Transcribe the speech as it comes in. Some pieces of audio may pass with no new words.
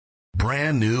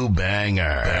brand new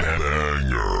banger.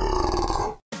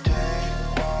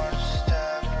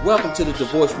 Welcome to the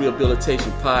Divorce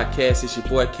Rehabilitation Podcast. It's your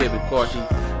boy Kevin Carty.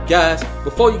 Guys,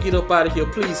 before you get up out of here,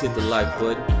 please hit the like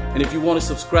button. And if you want to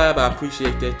subscribe, I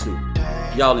appreciate that too.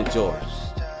 Y'all enjoy.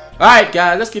 Alright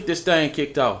guys, let's get this thing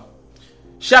kicked off.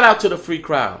 Shout out to the free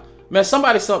crowd. Man,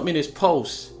 somebody sent me this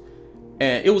post,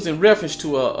 and it was in reference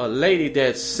to a lady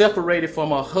that's separated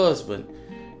from her husband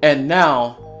and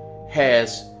now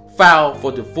has filed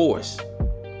for divorce.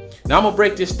 Now I'm going to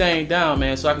break this thing down,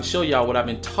 man, so I can show y'all what I've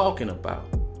been talking about.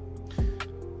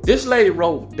 This lady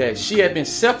wrote that she had been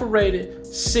separated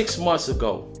 6 months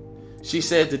ago. She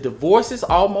said the divorce is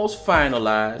almost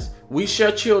finalized. We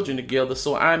share children together,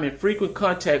 so I'm in frequent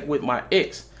contact with my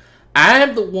ex. I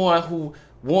am the one who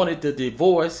wanted the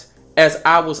divorce as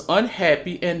I was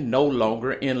unhappy and no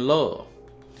longer in love.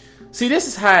 See, this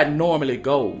is how it normally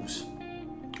goes.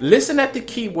 Listen at the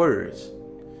key words.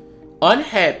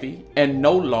 Unhappy and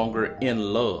no longer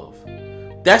in love.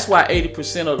 That's why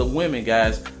 80% of the women,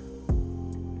 guys,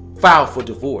 file for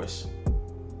divorce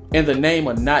in the name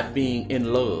of not being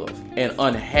in love and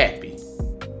unhappy.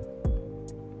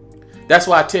 That's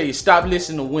why I tell you, stop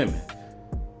listening to women.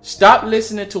 Stop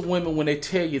listening to women when they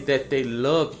tell you that they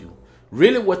love you.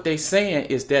 Really what they're saying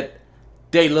is that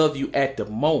they love you at the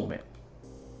moment.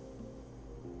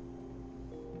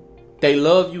 They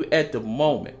love you at the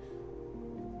moment.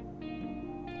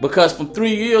 Because from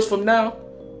 3 years from now,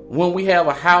 when we have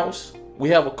a house, we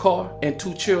have a car and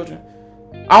 2 children,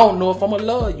 I don't know if I'm going to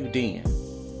love you then.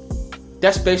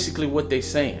 That's basically what they're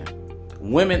saying.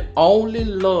 Women only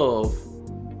love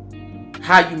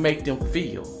how you make them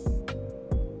feel.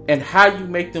 And how you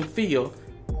make them feel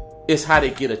is how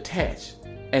they get attached.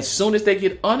 As soon as they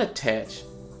get unattached,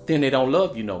 then they don't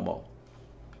love you no more.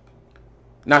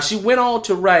 Now she went on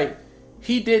to write,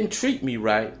 he didn't treat me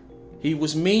right. He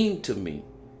was mean to me.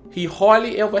 He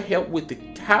hardly ever helped with the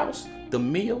house, the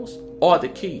meals, or the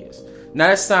kids. Now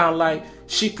that sounds like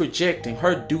she projecting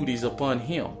her duties upon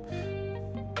him.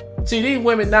 See, these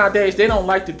women nowadays, they don't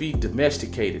like to be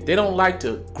domesticated. They don't like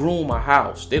to groom a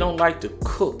house. They don't like to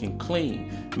cook and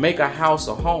clean, make a house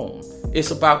a home.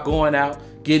 It's about going out,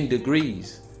 getting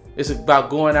degrees. It's about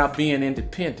going out, being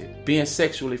independent, being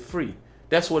sexually free.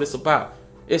 That's what it's about.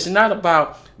 It's not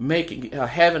about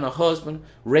having a husband,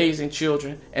 raising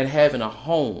children, and having a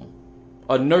home,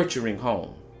 a nurturing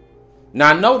home.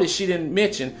 Now, I noticed she didn't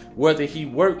mention whether he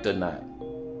worked or not.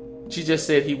 She just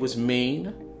said he was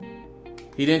mean.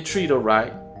 He didn't treat her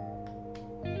right.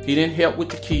 He didn't help with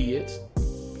the kids.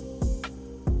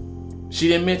 She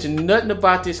didn't mention nothing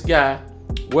about this guy,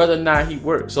 whether or not he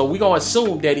worked. So we're going to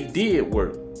assume that he did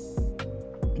work.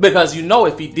 Because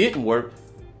if he didn't work,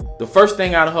 the first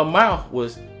thing out of her mouth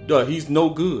was, he's no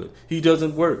good. He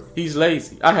doesn't work. He's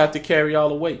lazy. I have to carry all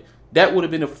the weight. That would have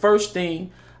been the first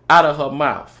thing out of her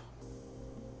mouth.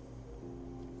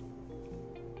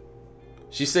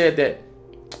 She said that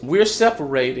we're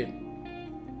separated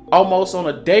almost on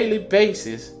a daily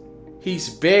basis. He's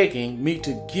begging me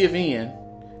to give in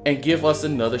and give us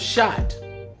another shot.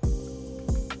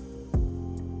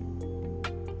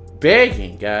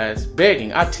 Begging, guys,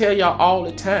 begging. I tell y'all all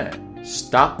the time,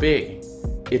 stop begging.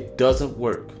 It doesn't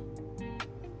work.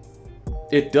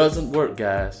 It doesn't work,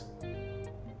 guys.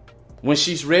 When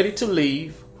she's ready to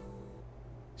leave,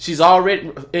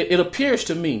 it appears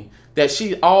to me that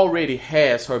she already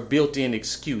has her built-in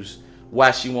excuse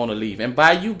why she want to leave. And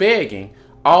by you begging,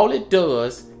 all it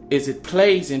does is it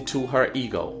plays into her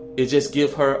ego. It just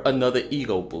gives her another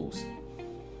ego boost.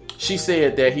 She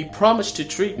said that he promised to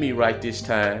treat me right this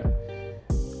time.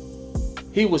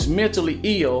 He was mentally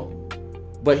ill,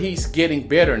 but he's getting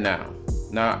better now.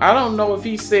 Now, I don't know if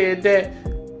he said that,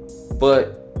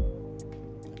 but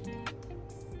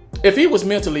if he was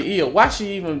mentally ill, why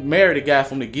she even married a guy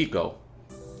from the get-go?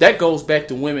 That goes back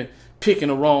to women picking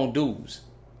the wrong dudes.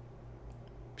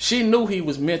 She knew he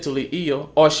was mentally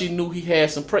ill, or she knew he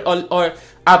had some, or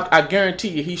I guarantee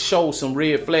you he showed some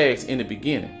red flags in the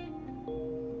beginning.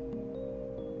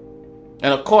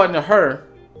 And according to her,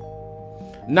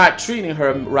 not treating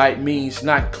her right means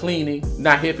not cleaning,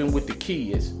 not helping with the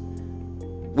kids,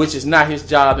 which is not his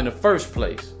job in the first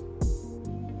place.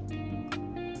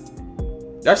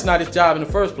 That's not his job in the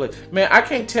first place. Man, I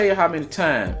can't tell you how many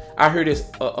times I heard this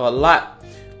a lot,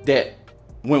 that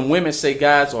when women say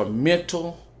guys are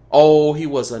mental, oh, he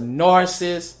was a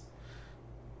narcissist,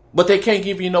 but they can't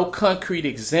give you no concrete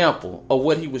example of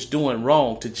what he was doing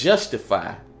wrong to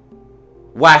justify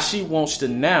why she wants to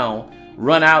now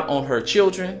run out on her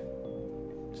children,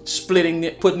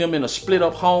 putting them in a split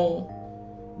up home,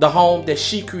 the home that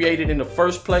she created in the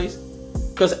first place.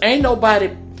 Because ain't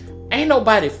nobody Ain't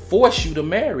nobody force you to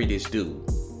marry this dude.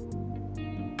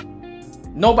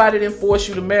 Nobody didn't force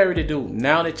you to marry the dude.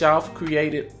 Now that y'all have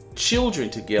created children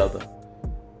together,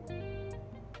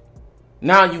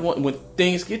 now you want, when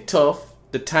things get tough,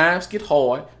 the times get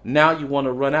hard, now you want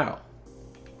to run out.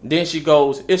 Then she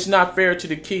goes, it's not fair to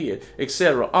the kid,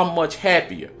 etc. I'm much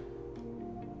happier.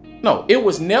 No, it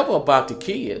was never about the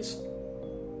kids.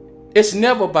 It's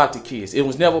never about the kids. It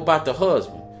was never about the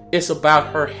husband. It's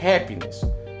about her happiness.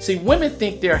 See, women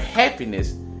think their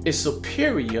happiness is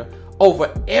superior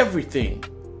over everything.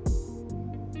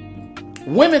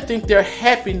 Women think their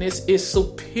happiness is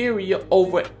superior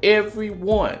over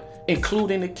everyone,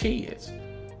 including the kids.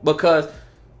 Because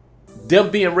them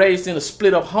being raised in a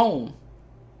split up home,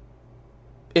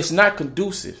 it's not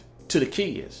conducive to the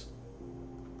kids.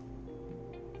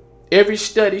 Every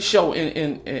study show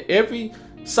in every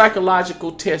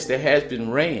psychological test that has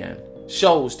been ran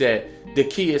shows that the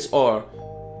kids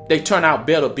they turn out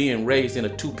better being raised in a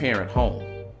 2-parent home.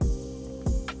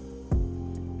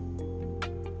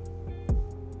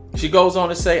 She goes on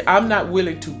to say, I'm not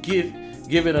willing to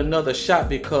give it another shot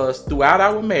because throughout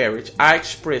our marriage, I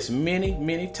expressed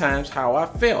many times how I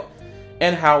felt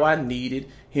and how I needed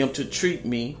him to treat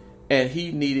me, and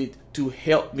he needed to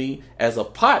help me as a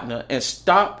partner and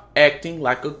stop acting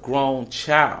like a grown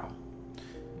child.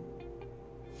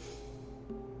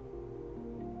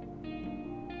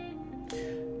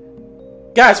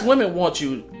 Guys, women want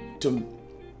you to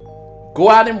go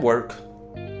out and work,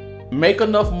 make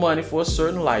enough money for a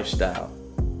certain lifestyle,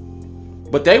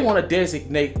 but they want to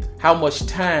designate how much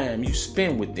time you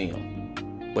spend with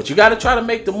them. But you got to try to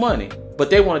make the money, but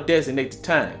they want to designate the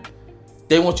time.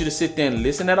 They want you to sit there and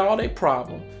listen at all their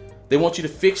problems. They want you to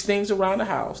fix things around the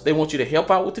house. They want you to help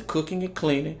out with the cooking and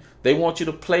cleaning. They want you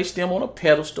to place them on a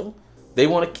pedestal. They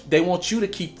want you to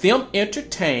keep them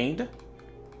entertained.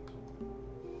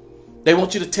 They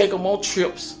want you to take them on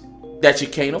trips that you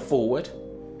can't afford.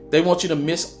 They want you to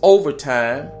miss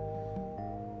overtime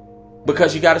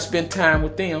because you got to spend time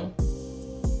with them.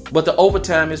 But the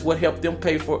overtime is what help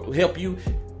you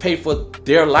pay for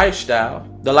their lifestyle,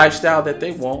 the lifestyle that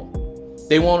they want.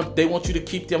 They want you to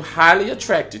keep them highly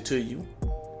attracted to you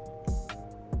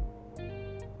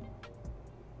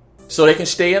so they can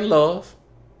stay in love.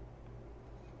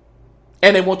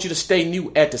 And they want you to stay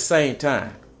new at the same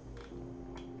time.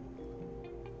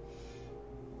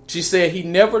 She said he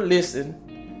never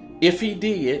listened. If he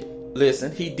did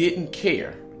listen, he didn't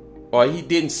care, or he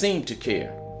didn't seem to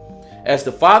care. As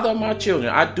the father of my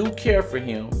children, I do care for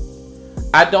him.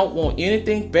 I don't want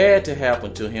anything bad to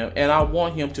happen to him, and I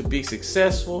want him to be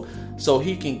successful so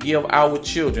he can give our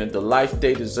children the life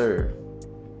they deserve.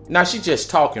 Now, she's just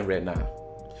talking right now.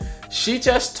 She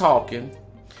just talking,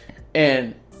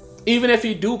 and even if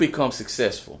he do become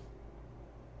successful,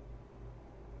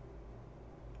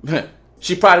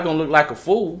 she probably gonna look like a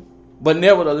fool, but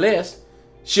nevertheless,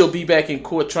 she'll be back in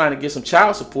court trying to get some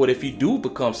child support if he do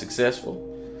become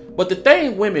successful. But the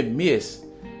thing women miss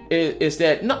is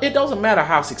that no, it doesn't matter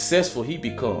how successful he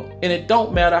become, and it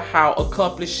don't matter how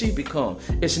accomplished she become.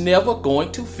 It's never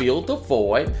going to fill the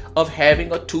void of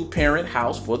having a 2-parent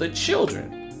house for the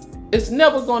children. It's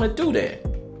never going to do that.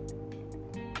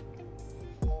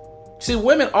 See,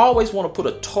 women always want to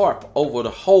put a tarp over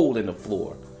the hole in the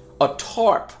floor, a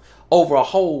tarp over a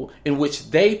hole in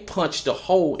which they punched a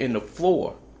hole in the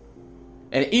floor.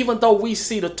 And even though we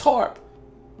see the tarp,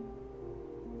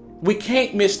 we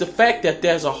can't miss the fact that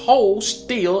there's a hole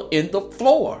still in the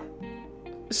floor.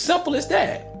 As simple as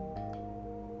that.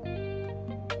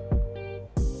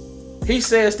 He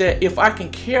says that if I can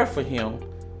care for him,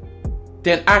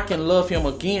 then I can love him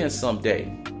again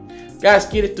someday. Guys,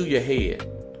 get it through your head.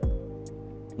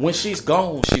 When she's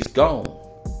gone, she's gone.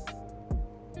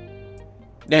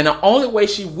 Then the only way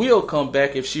she will come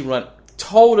back if she run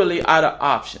totally out of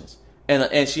options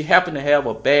and she happen to have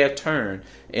a bad turn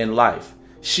in life.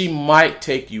 She might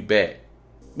take you back,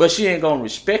 but she ain't gonna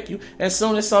respect you. And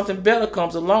soon as something better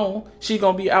comes along, she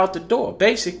gonna be out the door.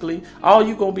 Basically, all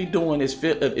you gonna be doing is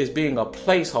being a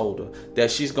placeholder that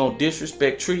she's gonna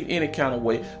disrespect, treat any kind of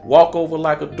way, walk over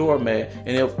like a doormat.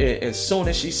 And as soon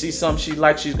as she sees something she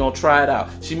likes, she's gonna try it out.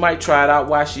 She might try it out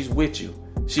while she's with you.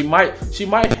 She might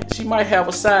have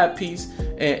a side piece,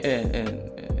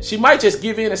 and she might just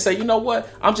give in and say, you know what,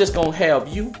 I'm just gonna have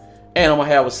you. And I'm going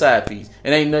to have a side piece.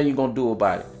 And ain't nothing you're going to do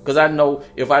about it. Because I know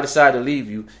if I decide to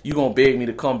leave you, you're going to beg me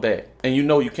to come back. And you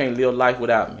know you can't live life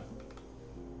without me.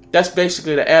 That's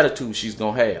basically the attitude she's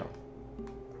going to have.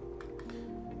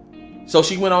 So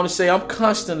she went on to say, I'm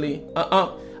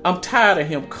tired of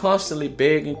him constantly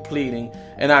begging, pleading,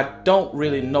 and I don't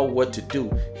really know what to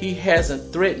do. He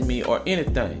hasn't threatened me or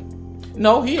anything.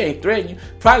 No, he ain't threatening you.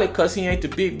 Probably because he ain't the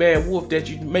big bad wolf that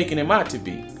you making him out to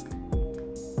be.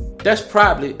 That's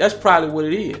probably what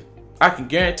it is. I can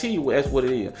guarantee you that's what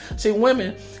it is. See,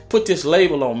 women put this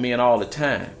label on men all the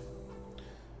time.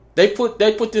 They put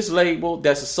this label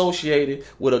that's associated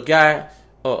with a guy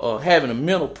having a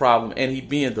mental problem and he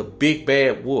being the big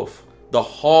bad wolf, the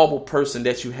horrible person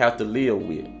that you have to live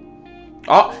with.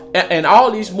 And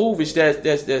all these movies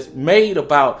that's made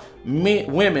about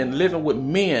women living with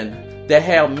men that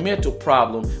have mental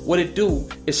problems, what it do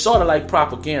is sort of like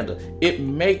propaganda. It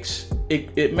makes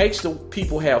the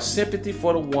people have sympathy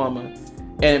for the woman,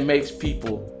 and it makes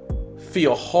people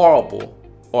feel horrible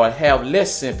or have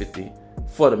less sympathy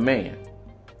for the man.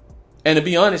 And to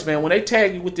be honest, man, when they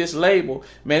tag you with this label,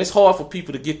 man, it's hard for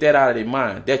people to get that out of their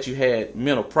mind, that you had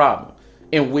mental problem,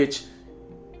 in which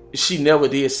she never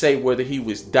did say whether he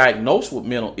was diagnosed with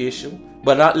mental issue.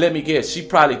 But let me guess, she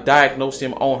probably diagnosed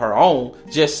him on her own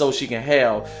just so she can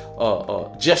have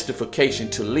justification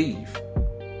to leave.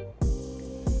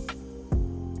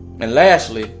 And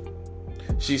lastly,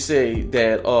 she said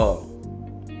that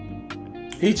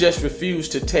he just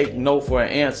refused to take no for an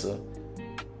answer,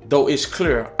 though it's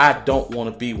clear I don't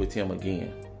want to be with him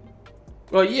again.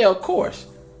 Well, yeah, of course.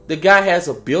 The guy has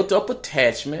a built-up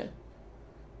attachment.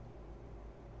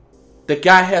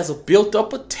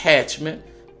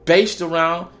 Based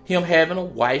around him having a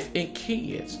wife and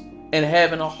kids and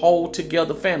having a whole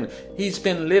together family. He's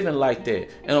been living like that,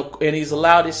 and he's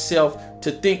allowed himself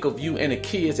to think of you and the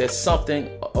kids as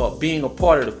something being a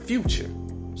part of the future.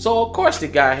 So of course the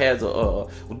guy has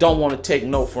don't want to take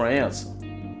no for an answer.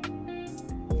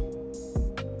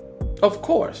 Of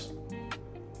course.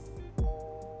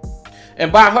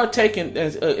 And by her taking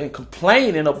and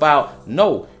complaining about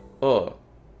no,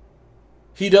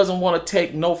 he doesn't want to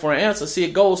take no for an answer. See,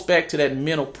 it goes back to that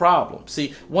mental problem.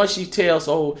 See, once she tells,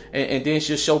 and then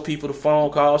she'll show people the phone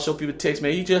call, show people the text,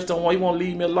 man, he won't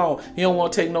leave me alone. He don't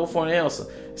want to take no for an answer.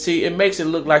 See, it makes it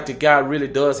look like the guy really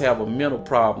does have a mental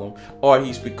problem, or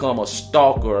he's become a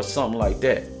stalker or something like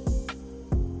that.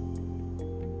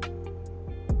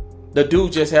 The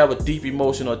dude just have a deep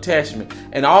emotional attachment,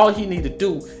 and all he need to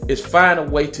do is find a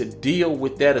way to deal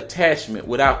with that attachment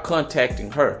without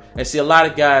contacting her. And see, a lot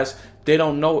of guys, they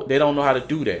don't know how to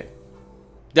do that.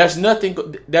 There's nothing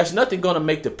going to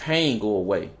make the pain go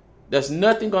away. There's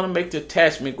nothing going to make the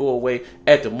attachment go away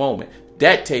at the moment.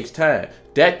 That takes time.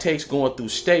 That takes going through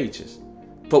stages.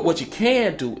 But what you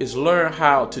can do is learn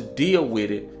how to deal with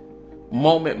it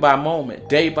moment by moment,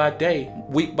 day by day,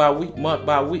 week by week, month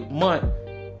by week, month,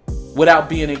 without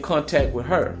being in contact with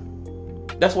her.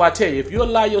 That's why I tell you, if you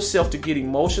allow yourself to get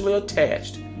emotionally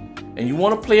attached and you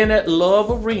want to play in that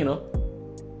love arena,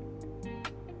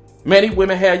 many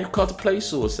women have you contemplate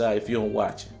suicide if you don't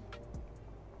watch it.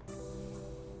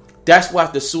 That's why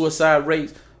the suicide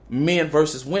rate, men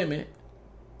versus women,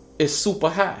 is super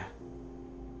high.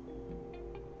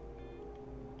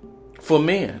 For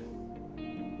men.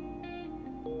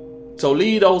 So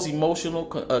leave those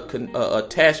emotional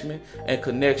attachment and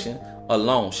connection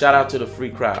alone. Shout out to the free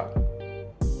crowd.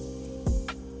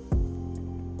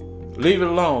 Leave it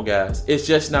alone, guys. It's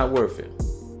just not worth it.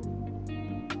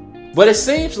 But it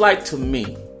seems like to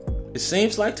me,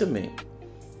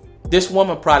 this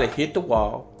woman probably hit the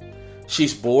wall.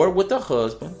 She's bored with her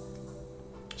husband.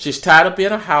 She's tired of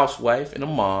being a housewife and a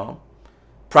mom.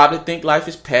 Probably think life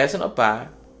is passing her by.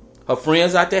 Her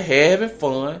friends out there having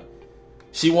fun.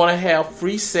 She want to have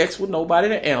free sex with nobody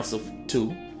to answer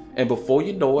to. And before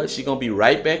you know it, she's going to be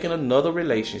right back in another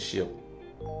relationship.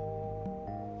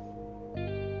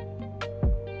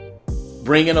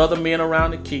 Bringing other men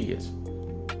around the kids.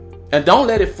 And don't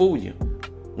let it fool you.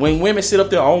 When women sit up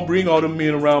there, I don't bring all the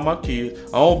men around my kids.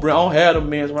 I don't have the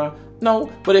men around.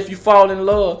 No, but if you fall in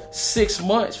love 6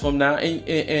 months from now,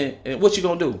 and what you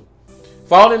going to do?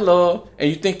 Fall in love and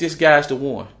you think this guy's the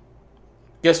one.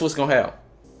 Guess what's going to happen?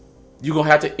 You're going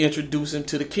to have to introduce him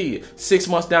to the kid. 6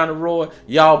 months down the road,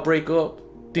 y'all break up.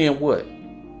 Then what?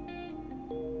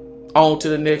 On to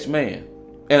the next man.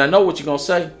 And I know what you're going to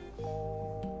say.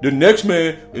 The next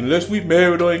man, unless we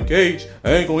married or engaged,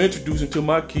 I ain't going to introduce him to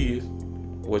my kids.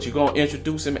 What, you going to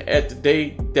introduce him at the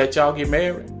day that y'all get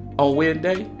married? On wedding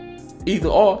day? Either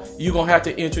or, you're going to have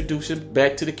to introduce him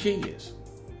back to the kids.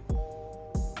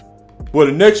 Well,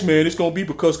 the next man, it's going to be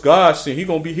because God sent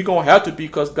him. He going to have to be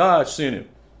because God sent him.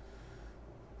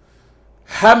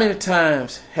 How many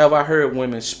times have I heard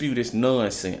women spew this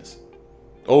nonsense?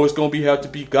 Oh, it's going to have to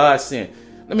be God sent.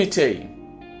 Let me tell you.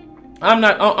 I'm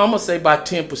going to say about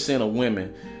 10% of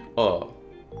women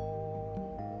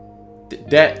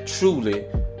that truly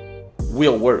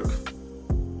will work.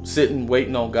 sitting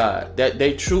waiting on God. That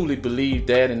they truly believe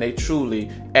that, and they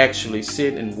truly actually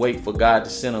sit and wait for God to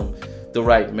send them the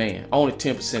right man. Only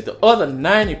 10%. The other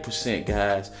 90%,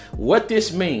 guys, what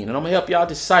this means, and I'm gonna help y'all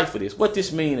decipher this. What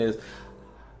this means is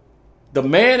the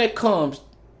man that comes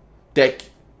that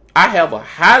I have a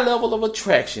high level of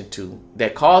attraction to,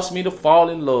 that caused me to fall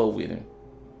in love with him,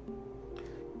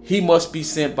 he must be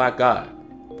sent by God.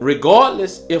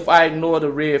 Regardless if I ignore the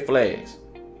red flags,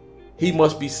 he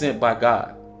must be sent by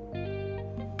God.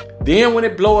 Then when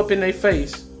it blow up in their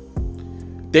face,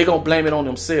 they gonna blame it on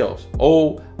themselves.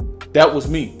 Oh, that was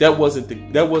me. That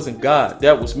wasn't God.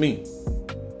 That was me.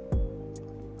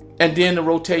 And then the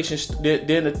rotation,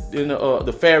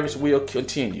 the Ferris wheel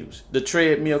continues. The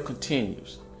treadmill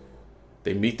continues.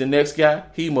 They meet the next guy,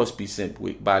 he must be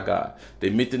sent by God.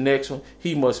 They meet the next one,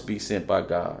 he must be sent by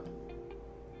God.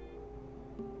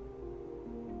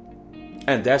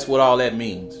 And that's what all that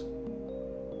means.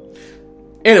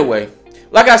 Anyway,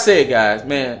 like I said, guys,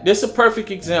 man, this is a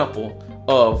perfect example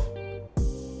of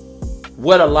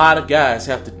what a lot of guys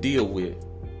have to deal with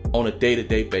on a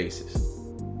day-to-day basis.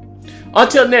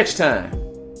 Until next time,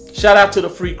 shout out to the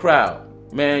free crowd.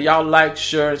 Man, y'all like,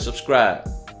 share, and subscribe.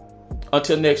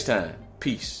 Until next time,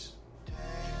 peace.